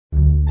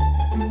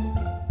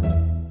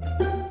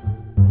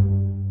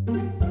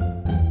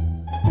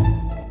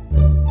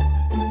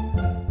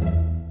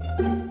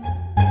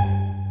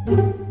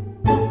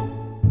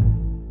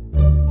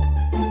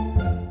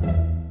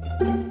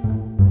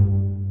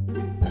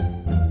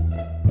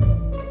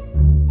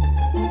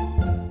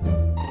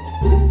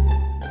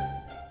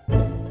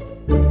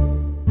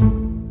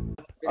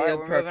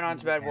Alright, we're moving on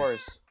to Bed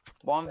Wars.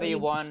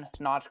 1v1,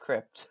 not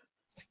crypt.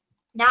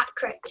 Not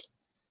crypt.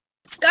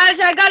 Guys,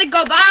 I gotta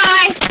go.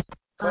 Bye.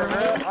 Wait,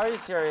 really? Are you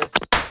serious?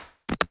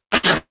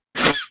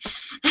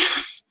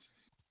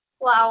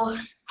 Wow.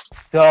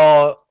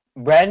 So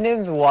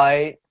Brandon's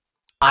white,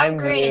 I'm I'm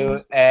green.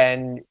 blue,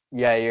 and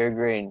yeah, you're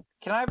green.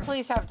 Can I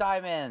please have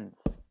diamonds?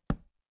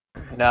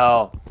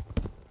 No.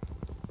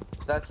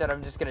 That's it,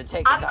 I'm just gonna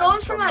take the I'm going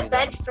diamonds for from my you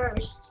bed then.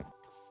 first.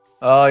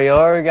 Oh, you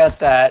already got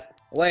that.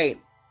 Wait,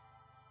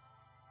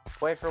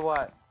 Wait for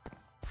what?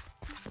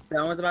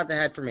 someone's about to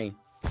head for me.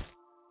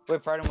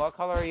 Wait, pardon, what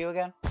color are you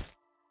again?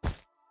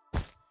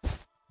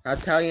 I'll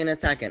tell you in a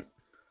second.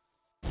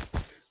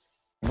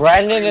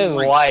 Brandon is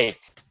White. white.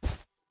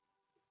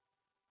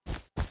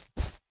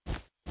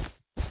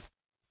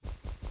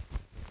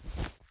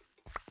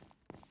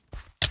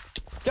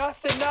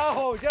 Justin,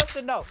 no!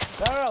 Justin, no!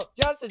 No.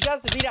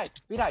 Justin,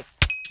 be nice.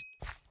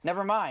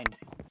 Never mind.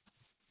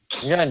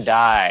 You're gonna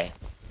die.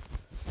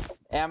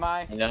 Am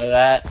I? You know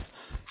that?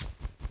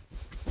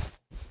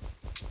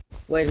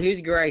 Wait,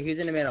 who's gray? Who's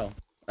in the middle?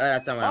 Oh,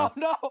 that's someone Oh else.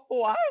 no,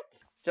 what?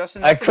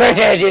 Justin, I that's a bad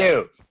critted idea.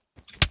 you!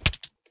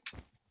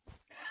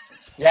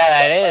 Yeah,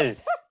 that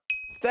is.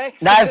 Thanks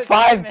for That's the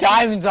 5 diamond.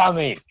 diamonds on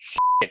me.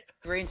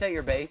 Green's at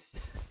your base.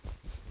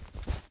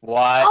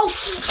 What? Oh,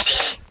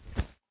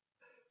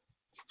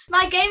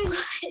 my game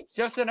glitched.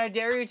 Justin, I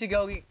dare you to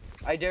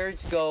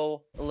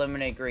go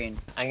eliminate green.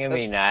 I'm gonna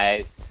be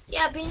nice.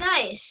 Yeah, be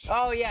nice.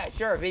 Oh yeah,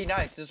 sure, be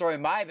nice. Destroy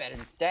my bed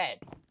instead.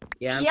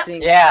 Yeah, I'm Yep.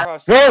 seeing. Yeah,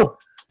 go!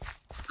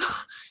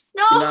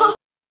 No. No.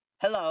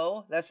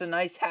 Hello, that's a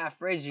nice half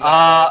bridge you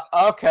got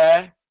Okay.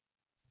 there.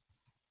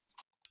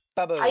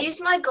 Ba-boom. I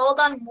used my gold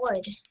on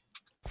wood.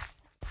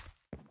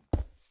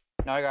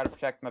 Now I gotta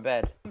protect my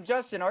bed.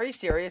 Justin, are you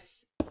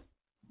serious?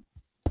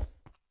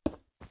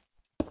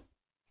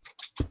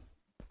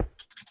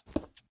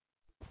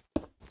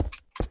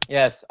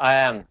 Yes, I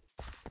am.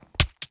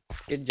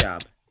 Good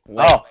job.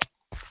 Wait. Oh,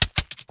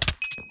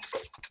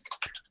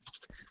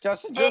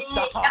 Justin, Hey, just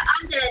stop.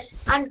 I'm dead.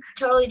 I'm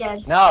totally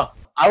dead. no.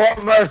 I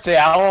want mercy.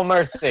 I want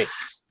mercy.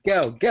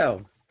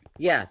 Go.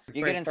 Yes.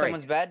 You break, get in break.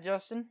 someone's bed,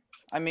 Justin?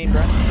 I mean,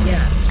 Brent?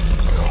 Yeah.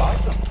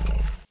 Awesome.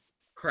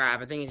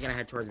 Crap, I think he's gonna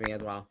head towards me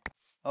as well.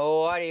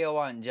 Oh, what do you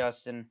want,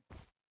 Justin?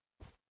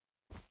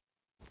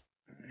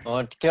 I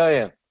want to kill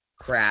you.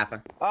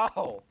 Crap.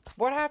 Oh,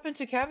 what happened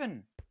to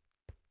Kevin?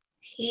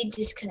 He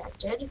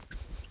disconnected.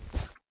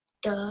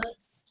 Duh.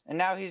 And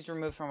now he's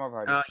removed from our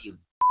party. Oh, you.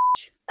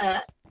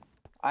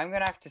 I'm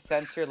gonna have to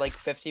censor like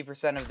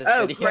 50% of this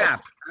Oh, video.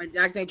 crap. I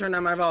accidentally turned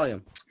down my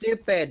volume.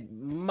 Stupid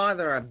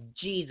mother of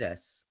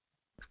Jesus.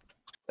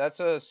 That's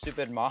a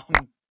stupid mom.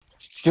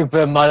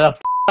 Stupid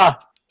motherfucker.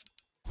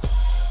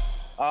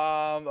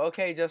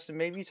 Okay, Justin,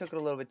 maybe you took it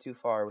a little bit too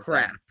far. With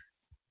Crap.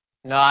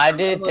 No, I I'm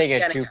did almost take it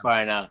getting too him.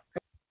 far enough.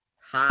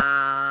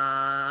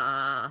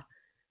 Ha.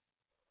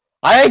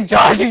 I ain't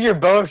dodging your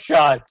bow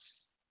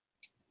shots.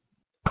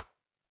 Ah!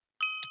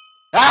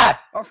 that.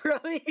 Oh,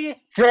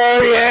 really?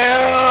 Screw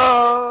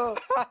you!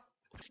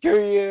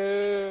 Screw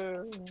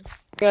you!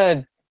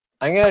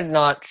 I'm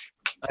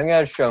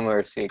gonna show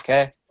mercy,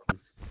 okay?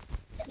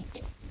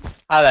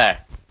 Hi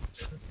there.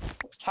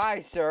 Hi,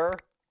 sir.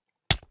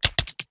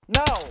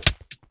 No!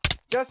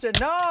 Justin,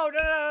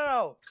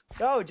 no,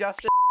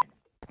 Justin.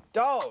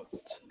 Don't.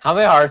 How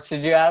many hearts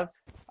did you have?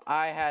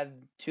 I had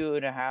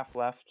 2.5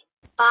 left.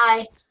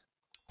 Bye.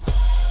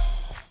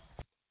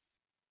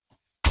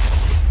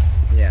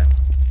 Yeah.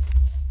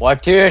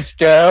 What do you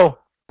do?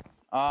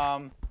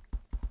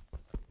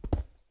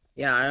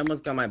 Yeah, I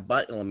almost got my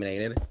butt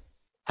eliminated.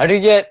 How do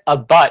you get a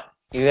butt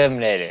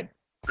eliminated?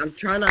 I'm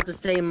trying not to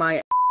say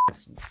my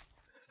ass.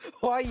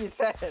 Why you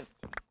said it?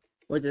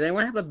 Wait, does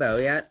anyone have a bow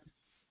yet?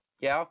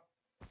 Yeah.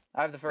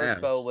 I have the first Yeah.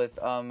 bow with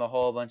a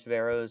whole bunch of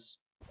arrows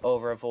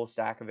over a full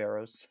stack of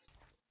arrows.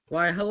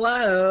 Why,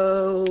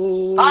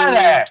 hello! Hi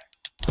there!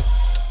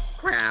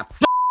 Crap.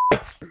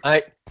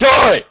 I do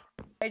it!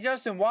 Hey,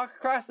 Justin, walk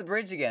across the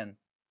bridge again.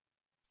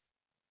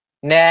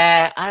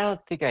 Nah, I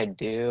don't think I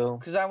do.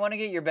 Because I want to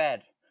get your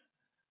bed.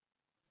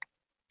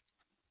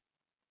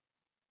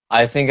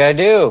 I think I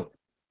do.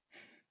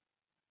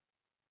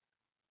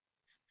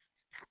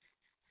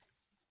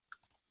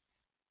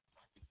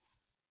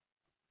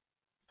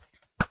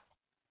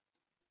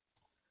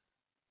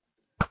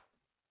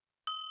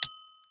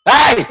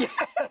 Hey!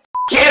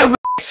 You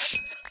bitch!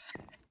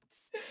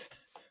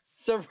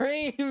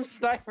 Supreme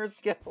sniper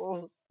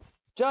skills.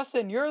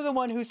 Justin, you're the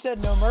one who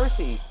said no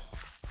mercy.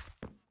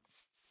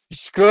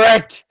 Screw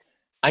it!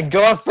 I'm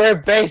going for a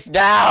base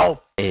now!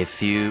 A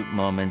few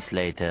moments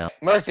later.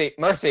 Mercy,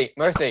 mercy,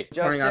 mercy.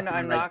 Pouring Justin, off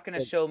I'm my- not going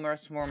to show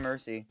much more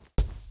mercy.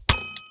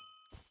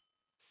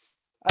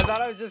 I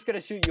thought I was just going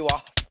to shoot you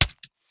off.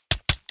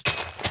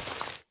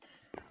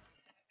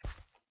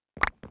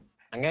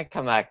 I'm gonna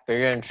come back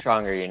bigger and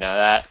stronger, you know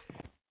that?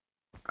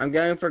 I'm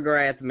going for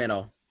gray at the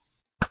middle.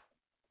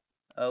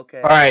 Okay.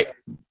 Alright,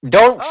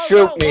 don't Oh,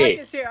 shoot no, me! Mike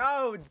is here.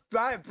 Oh,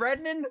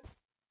 Brendan?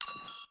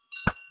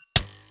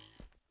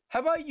 How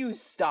about you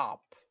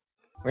stop?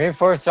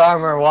 Reinforced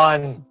armor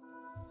 1.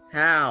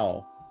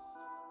 How?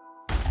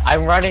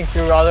 I'm running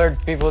through other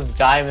people's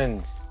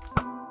diamonds.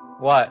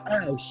 What?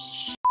 Oh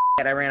shit!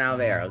 I ran out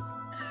of arrows.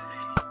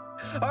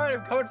 Alright,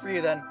 I'm coming for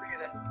you then.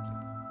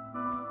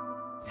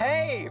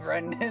 Hey,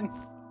 Brendan.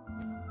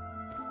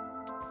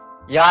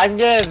 Yeah, I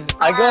go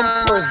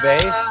for his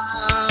base.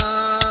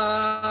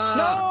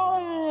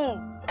 No!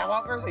 I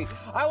want mercy.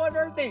 I want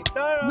mercy.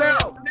 No!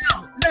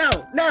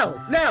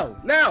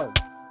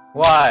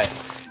 What?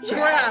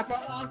 Crap!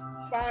 I lost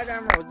 5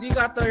 emeralds. You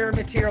got your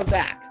material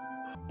back.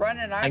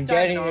 Brendan, I'm I've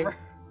getting died it. armor.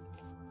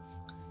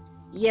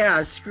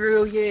 Yeah,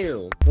 screw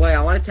you. Wait,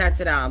 I want to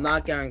test it out. I'm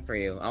not going for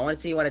you. I want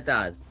to see what it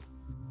does.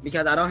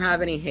 Because I don't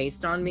have any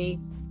haste on me,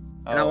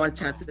 and I want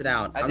to test it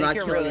out. I I'm think not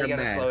you're killing really your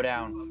gonna man. slow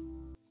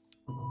down.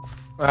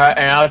 Alright,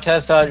 and I'll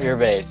test out your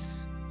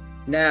base.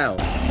 No.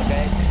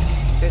 Okay?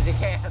 Because you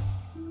can't.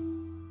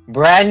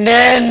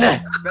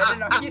 Brandon!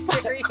 Brendan, are you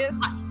serious?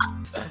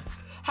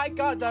 I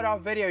got that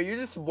on video. You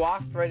just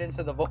walked right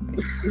into the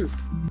void.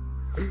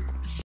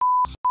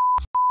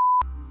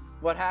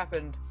 What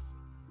happened?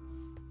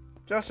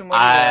 Justin, what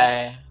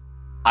I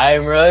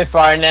am really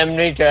far in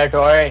enemy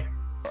territory.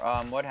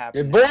 what Hey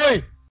happened?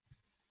 boy!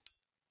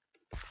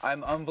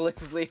 I'm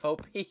unbelievably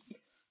OP.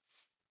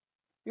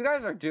 You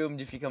guys are doomed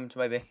if you come to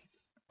my base.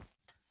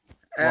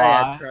 Oh,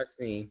 yeah, Why? trust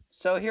me.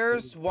 So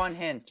here's one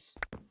hint.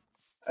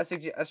 A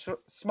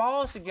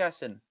small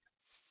suggestion.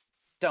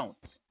 Don't.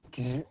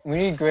 'Cause we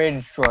need gray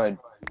destroyed.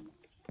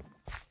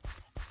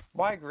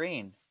 Why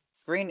green?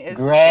 Green is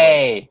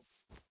Gray.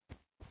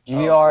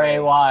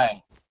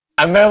 Gray.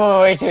 I'm on my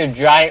way to a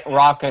giant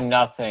rock of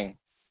nothing.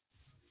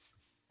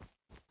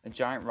 a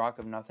giant rock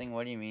of nothing.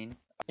 What do you mean?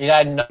 It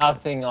had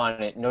nothing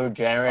on it. No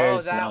generators,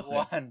 Oh, that nothing.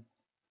 one.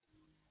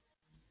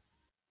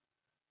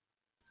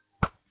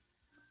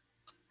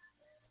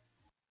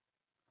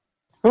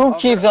 Who Oh,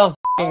 keeps on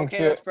f***ing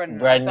Okay, that's Brendan.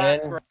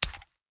 Brendan?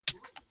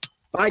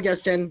 Bye,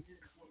 Justin.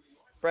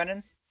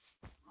 Brendan?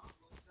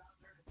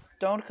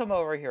 Don't come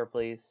over here,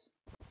 please.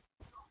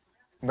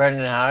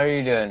 Brendan, how are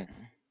you doing?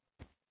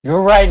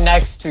 You're right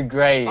next to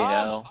Gray, you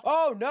know.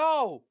 Oh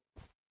no!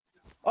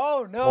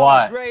 Oh no!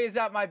 What? Gray is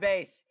at my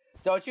base.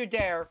 Don't you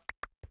dare!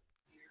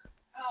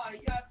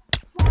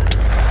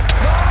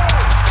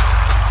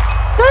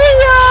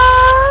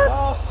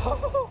 No!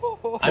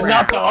 I'm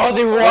not the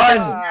only one!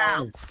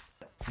 Wow.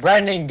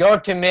 Brendan, go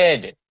to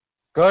mid.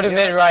 Go to Yeah.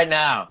 mid right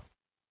now.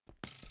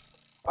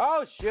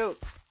 Oh shoot!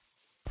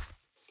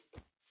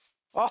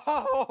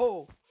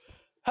 Oh!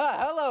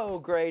 Hello,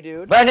 Gray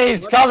dude. Brendan,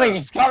 he's coming,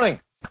 he's coming!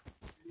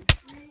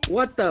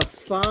 What the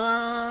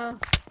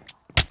fuck?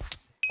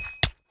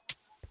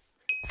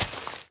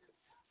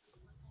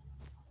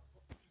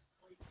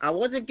 I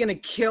wasn't gonna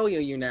kill you,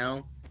 you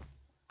know.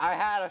 I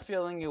had a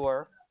feeling you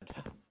were.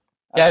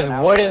 There's That's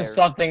an wood and outlier.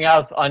 something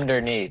else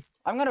underneath.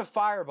 I'm gonna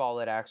fireball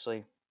it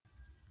actually.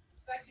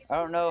 I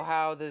don't know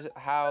how these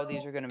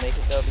are gonna make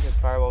it though because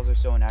fireballs are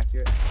so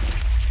inaccurate.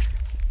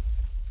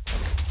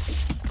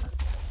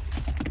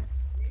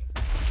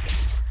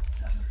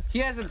 He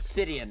has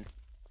obsidian.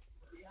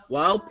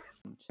 Well,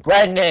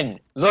 Brendan,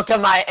 look at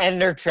my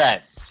ender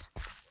chest.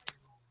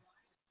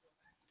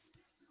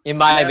 In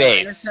my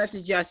base.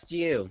 That's just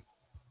you.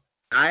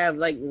 I have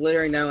like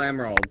literally no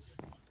emeralds.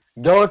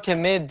 Go to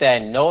mid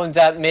then. No one's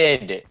at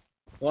mid.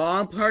 Well,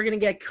 I'm probably gonna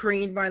get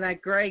creamed by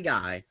that gray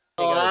guy.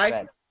 He goes I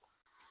bed.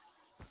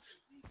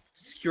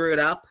 screwed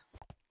up.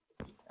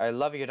 I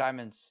love your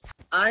diamonds.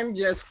 I'm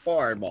just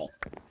horrible.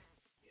 I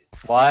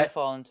What?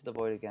 fall into the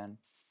void again.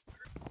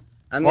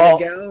 I'm Well-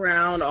 gonna go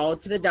around all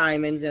to the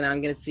diamonds, and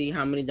I'm gonna see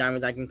how many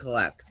diamonds I can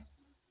collect.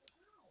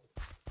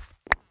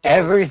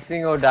 Every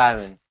single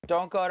diamond.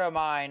 Don't go to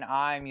mine.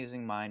 I'm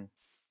using mine.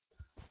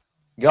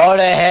 Go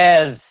to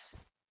his.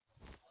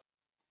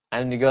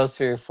 And go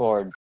through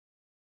Ford.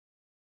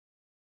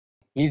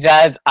 He's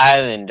at his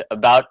island,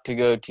 about to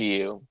go to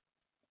you.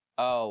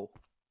 Oh.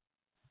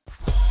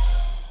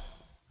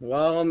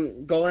 Well,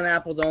 golden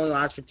apples only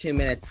last for 2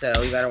 minutes,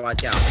 so you better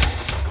watch out.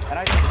 And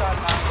I just got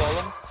Mount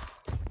Golem.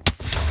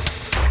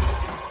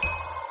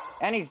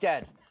 And he's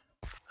dead.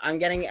 I'm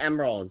getting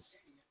emeralds.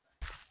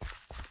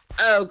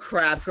 Oh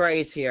crap,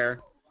 Gray's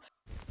here.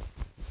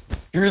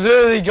 You're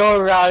literally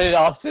going around in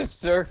opposite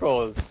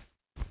circles.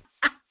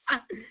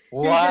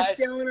 You're What? just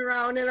going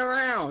around and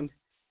around.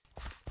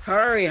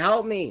 Hurry,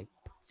 help me.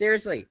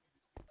 Seriously.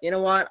 You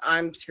know what?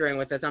 I'm screwing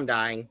with this. I'm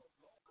dying.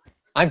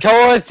 I'm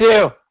coming with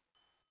you.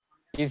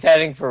 He's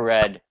heading for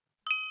red.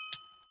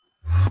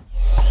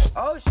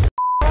 Oh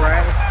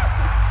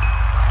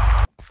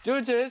Red.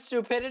 Due to his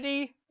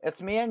stupidity,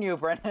 it's me and you,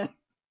 Brennan.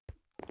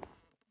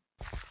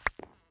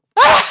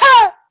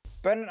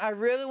 Brennan, I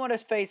really want to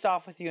face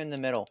off with you in the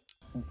middle.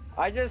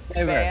 I just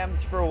Hey, man.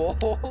 spammed for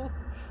wool.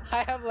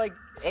 I have like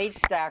 8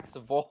 stacks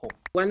of wool.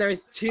 When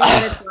there's 2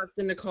 minutes left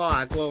in the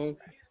clock, we'll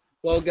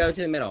go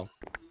to the middle.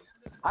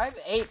 I have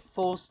 8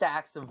 full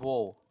stacks of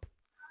wool.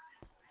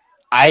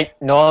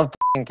 No one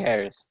f***ing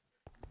cares.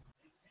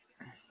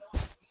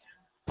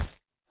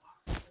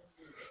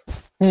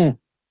 I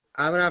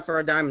have enough for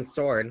a diamond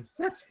sword.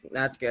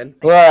 That's good.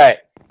 Right.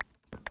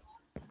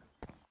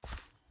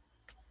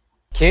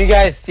 Can you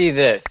guys see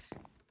this?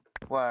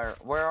 Where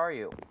are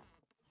you?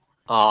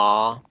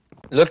 Aw.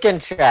 Look in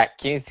chat.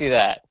 Can you see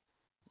that?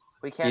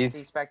 We can't He's-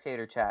 see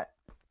spectator chat.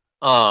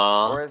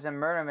 Aw. Whereas in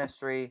Murder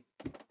Mystery,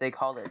 they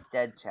call it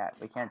dead chat.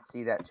 We can't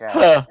see that chat.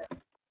 Huh.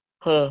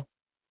 Huh.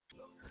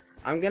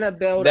 I'm gonna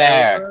build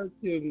There. over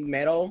to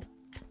middle.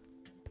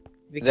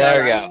 Because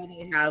There we I go. know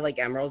they have like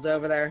emeralds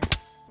over there.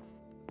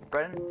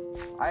 Brennan,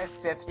 I have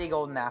 50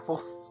 golden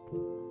apples.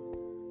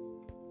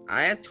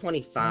 I have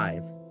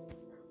 25.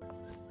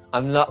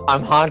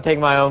 I'm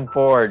haunting my own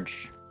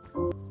forge.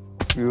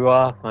 You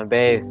off my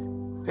base.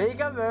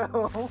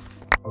 Peekaboo!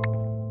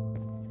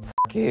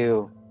 Fuck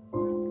you.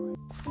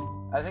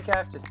 I think I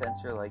have to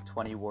censor like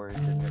 20 words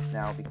in this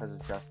now because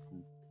of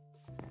Justin.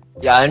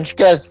 Yeah, I'm just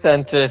gonna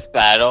censor this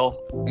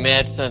battle.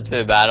 Minutes into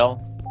the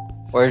battle.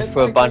 Or just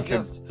put a bunch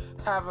of. Just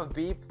have a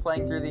beep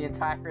playing through the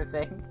entire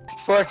thing.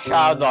 Put a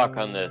child lock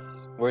on this.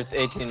 Where it's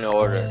 18 in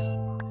order.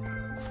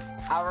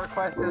 Our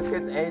request this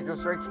gets age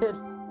restricted.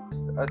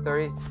 A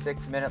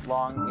 36-minute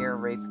long ear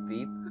rape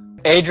beep.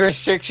 Age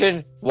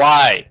restriction?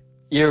 Why?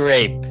 Ear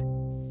rape.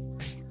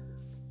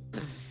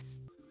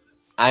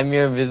 I'm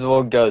your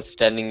invisible ghost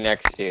standing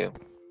next to you.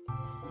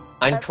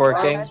 I'm That's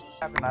twerking. what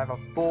happened. I have a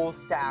full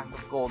stack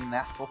of golden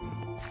apples.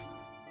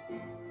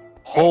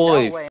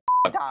 Holy No way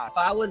die. If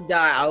I would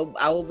die,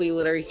 I will be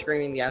literally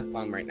screaming the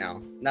F-bomb right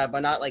now. No, but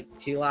not like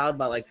too loud,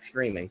 but like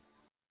screaming.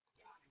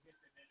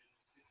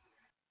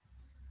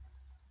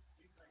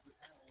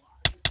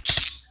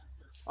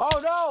 Oh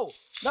no!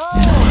 No!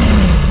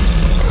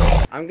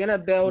 I'm gonna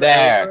build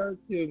There. over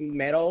to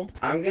middle.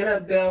 I'm gonna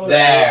build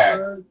There.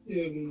 over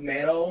to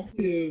middle.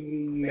 To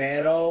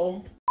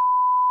middle.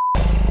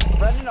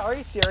 Brendan, are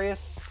you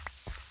serious?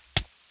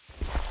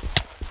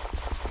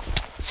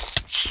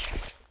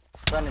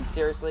 Brendan,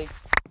 seriously?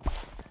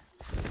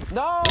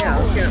 No! Yeah,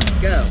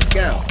 let's go.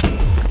 Go.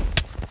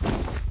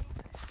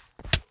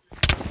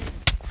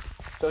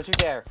 Don't you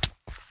dare.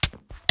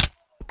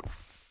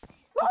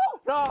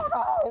 No!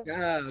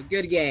 Go.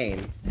 Good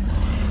game.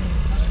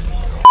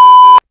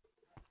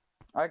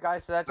 Alright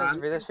guys, so that's it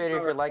for this video.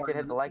 If you liked it,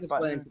 hit the like Let's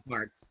split button. into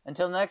parts.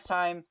 Until next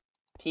time,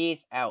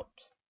 peace out.